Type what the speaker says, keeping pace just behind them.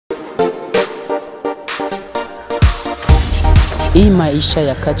Hii maisha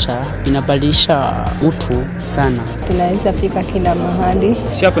ya kacha inabadilisha mtu sana. Tunaweza fika kila mahali.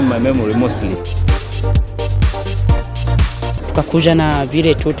 Sharpen my memory mostly. Tukakuja na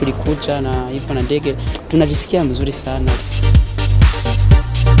vile tu tulikuja na hivyo na ndege, tunajisikia mzuri sana.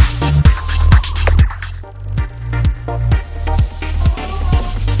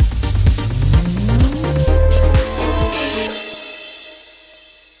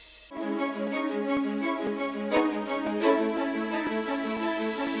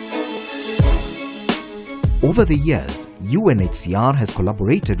 Over the years, UNHCR has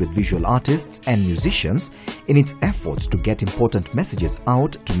collaborated with visual artists and musicians in its efforts to get important messages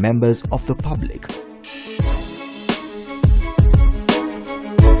out to members of the public.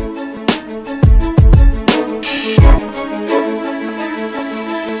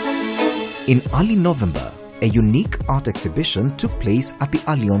 In early November, a unique art exhibition took place at the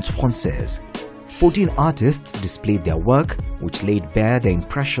Alliance Française. 14 artists displayed their work, which laid bare their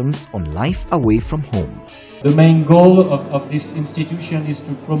impressions on life away from home. The main goal of this institution is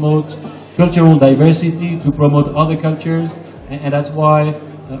to promote cultural diversity, to promote other cultures, and that's why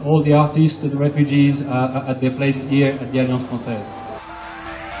all the artists, the refugees, are at their place here at the Alliance Française.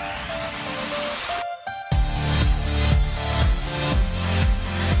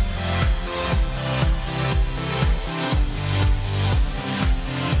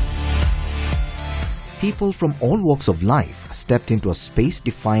 People from all walks of life stepped into a space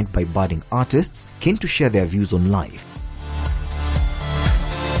defined by budding artists keen to share their views on life.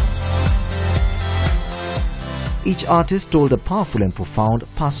 Each artist told a powerful and profound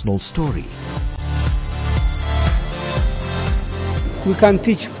personal story. We can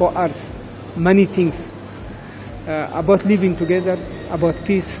teach for arts many things about living together, about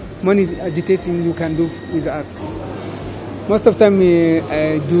peace, many agitating you can do with art. Most of the time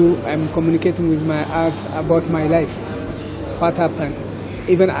I'm communicating with my art about my life, what happened.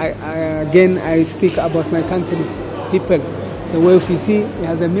 Even I speak about my country, people. The way we see it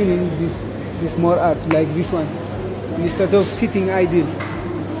has a meaning, this more art, like this one. Instead of sitting idle,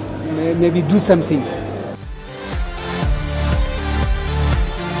 maybe do something.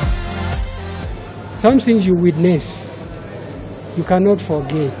 Something you witness, you cannot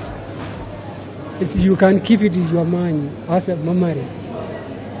forget. You can keep it in your mind as a memory.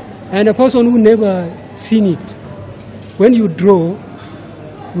 And a person who never seen it, when you draw,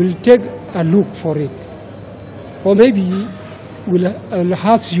 will take a look for it. Or maybe will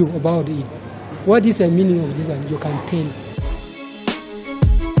ask you about it. What is the meaning of this? And you can tell.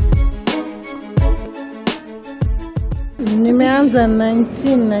 Nimeanza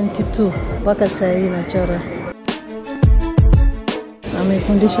 1992 mpaka sasa hivi nachora.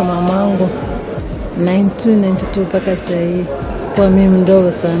 Amefundisha mamangu 1992 mpaka sasa hivi, kwa mimi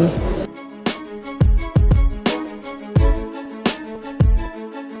mdogo sana.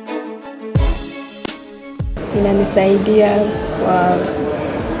 Inanisaidia kwa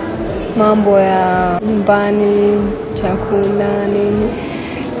mambo ya nyumbani, chakula, nini,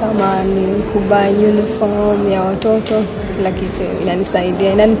 kama ni kubuy uniform ya watoto, kila kitu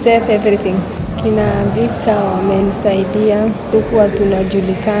inanisaidia, inanisave everything. Kina Victor wamenisaidia, tulikuwa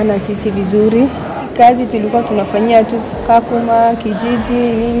tunajulikana sisi vizuri. Kazi tulikuwa tunafanyia tu Kakuma, kijiji,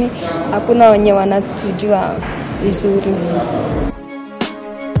 nini, hakuna wenye wanatujua vizuri.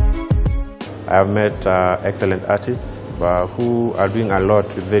 I have met excellent artists who are doing a lot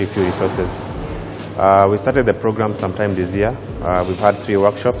with very few resources. We started the program sometime this year. We've had 3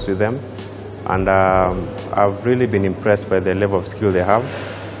 workshops with them, and I've really been impressed by the level of skill they have,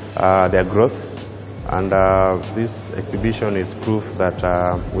 their growth, and this exhibition is proof that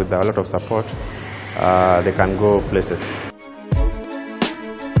with a lot of support, they can go places.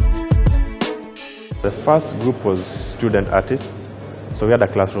 The first group was student artists. So we had a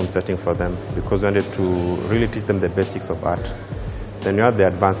classroom setting for them because we wanted to really teach them the basics of art. Then we had the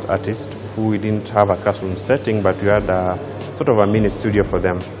advanced artists who we didn't have a classroom setting, but we had a sort of a mini studio for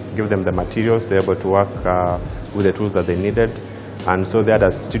them. Give them the materials, they're able to work with the tools that they needed. And so they had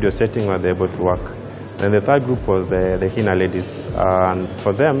a studio setting where they're able to work. Then the third group was the Hina ladies. And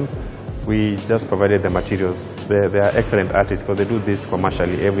for them, we just provided the materials. They are excellent artists because they do this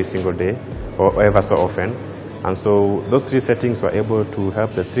commercially every single day or ever so often. And so those 3 settings were able to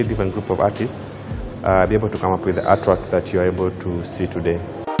help the 3 different groups of artists be able to come up with the artwork that you are able to see today.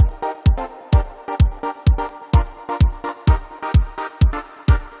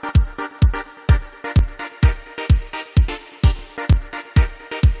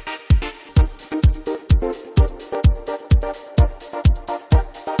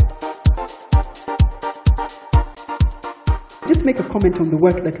 make a comment on the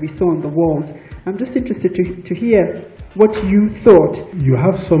work that we saw on the walls. I'm just interested to hear what you thought. You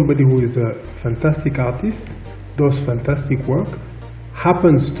have somebody who is a fantastic artist, does fantastic work,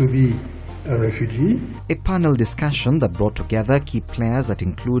 happens to be a refugee. A panel discussion that brought together key players that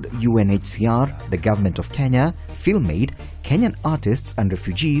include UNHCR, the government of Kenya, FilmAid, Kenyan artists and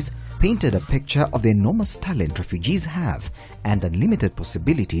refugees painted a picture of the enormous talent refugees have and unlimited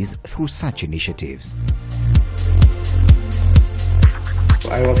possibilities through such initiatives.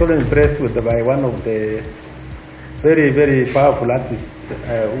 I was also impressed by one of the very, very powerful artists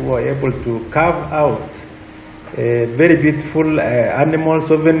who were able to carve out very beautiful animal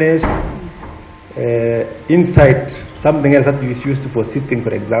souvenirs inside something else that is used for sitting,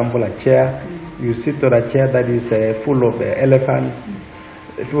 for example, a chair. You sit on a chair that is full of elephants,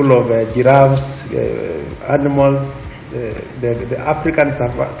 full of giraffes, animals, the African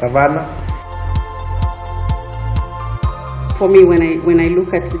savanna. For me, when I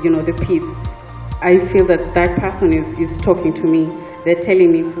look at the piece, I feel that that person is talking to me. They're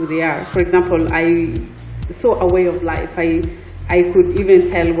telling me who they are. For example, I saw a way of life. I could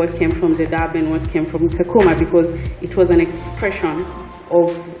even tell what came from the Dab and what came from Kakuma because it was an expression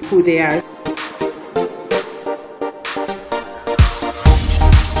of who they are.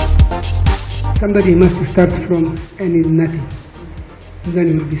 Somebody must start from any nothing, then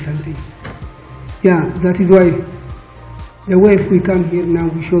it will be something. Yeah, that is why the way we come here now,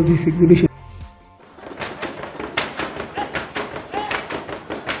 we show this exhibition.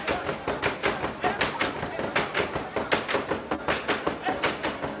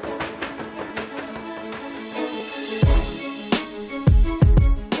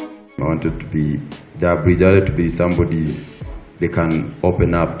 I wanted to be, their bridge, I wanted to be somebody they can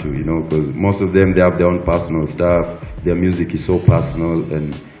open up to, because most of them, they have their own personal stuff. Their music is so personal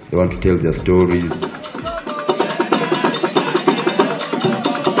and they want to tell their stories.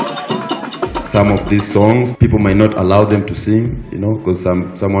 Some of these songs, people might not allow them to sing, because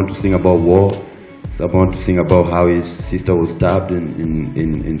some want to sing about war, some want to sing about how his sister was stabbed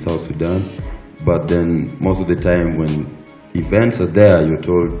in South Sudan. But then most of the time when events are there, you're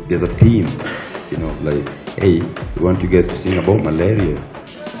told there's a theme, like, hey, we want you guys to sing about malaria.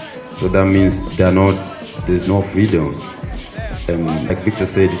 So that means there's no freedom. And like Victor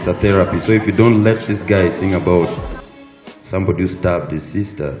said, it's a therapy. So if you don't let this guy sing about somebody who stabbed his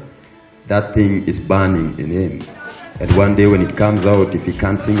sister, that thing is burning in him. And one day when it comes out, if he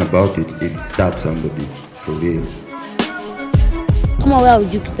can't sing about it, it stabs somebody for real. Kama wewe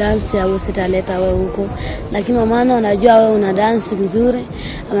hujui kudansi au sitaleta wewe huko, lakini mama anajua wewe una dansi mzuri,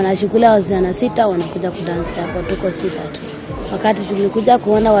 ama nashukulia wasichana 6 wanakuja kudansi hapo, tuko 6 tu. Wakati tulikuja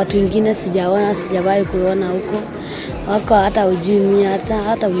kuona watu wengine sijawahi kuona huko, wako hata hujui mimi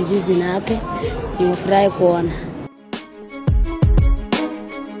hata ujuzi nake, nimefurahi kuona.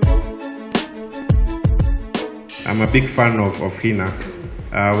 I'm a big fan of Hina.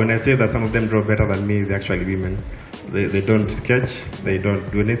 When I say that some of them draw better than me, they're actually women. They don't sketch, they don't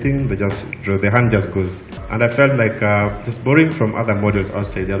do anything, they just draw, their hand just goes. And I felt like just borrowing from other models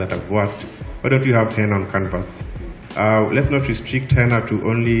outside there that have worked, why don't you have henna on canvas? Let's not restrict henna to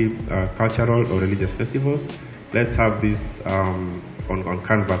only cultural or religious festivals. Let's have this on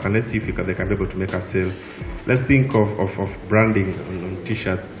canvas and let's see if they can be able to make a sale. Let's think of branding on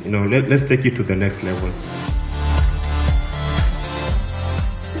t-shirts. Let's take it to the next level.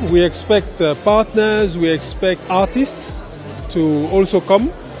 We expect partners, we expect artists to also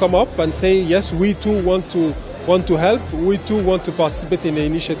come up and say, yes, we too want to help, we too want to participate in the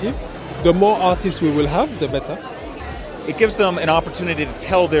initiative. The more artists we will have, the better. It gives them an opportunity to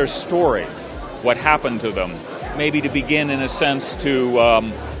tell their story, what happened to them, maybe to begin, in a sense, to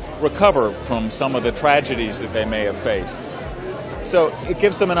recover from some of the tragedies that they may have faced. So it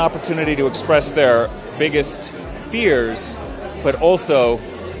gives them an opportunity to express their biggest fears, but also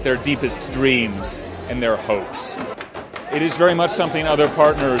their deepest dreams and their hopes. It is very much something other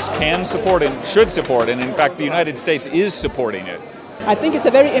partners can support and should support, and in fact the United States is supporting it. I think it's a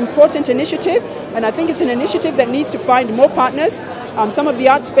very important initiative, and I think it's an initiative that needs to find more partners. Some of the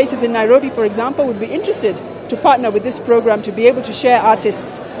art spaces in Nairobi, for example, would be interested to partner with this program to be able to share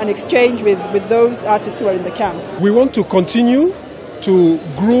artists and exchange with those artists who are in the camps. We want to continue to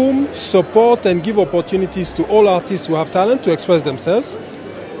groom, support and give opportunities to all artists who have talent to express themselves.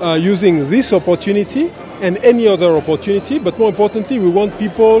 Using this opportunity and any other opportunity, but more importantly, we want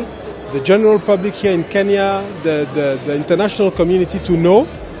people, the general public here in Kenya, the international community to know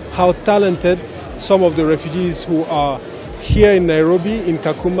how talented some of the refugees who are here in Nairobi, in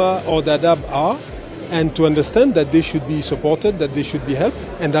Kakuma or Dadaab are, and to understand that they should be supported, that they should be helped,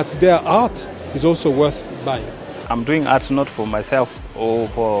 and that their art is also worth buying. I'm doing art not for myself or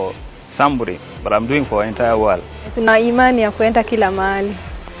for somebody, but I'm doing for the entire world. Tuna imani ya kuenda kila mahali.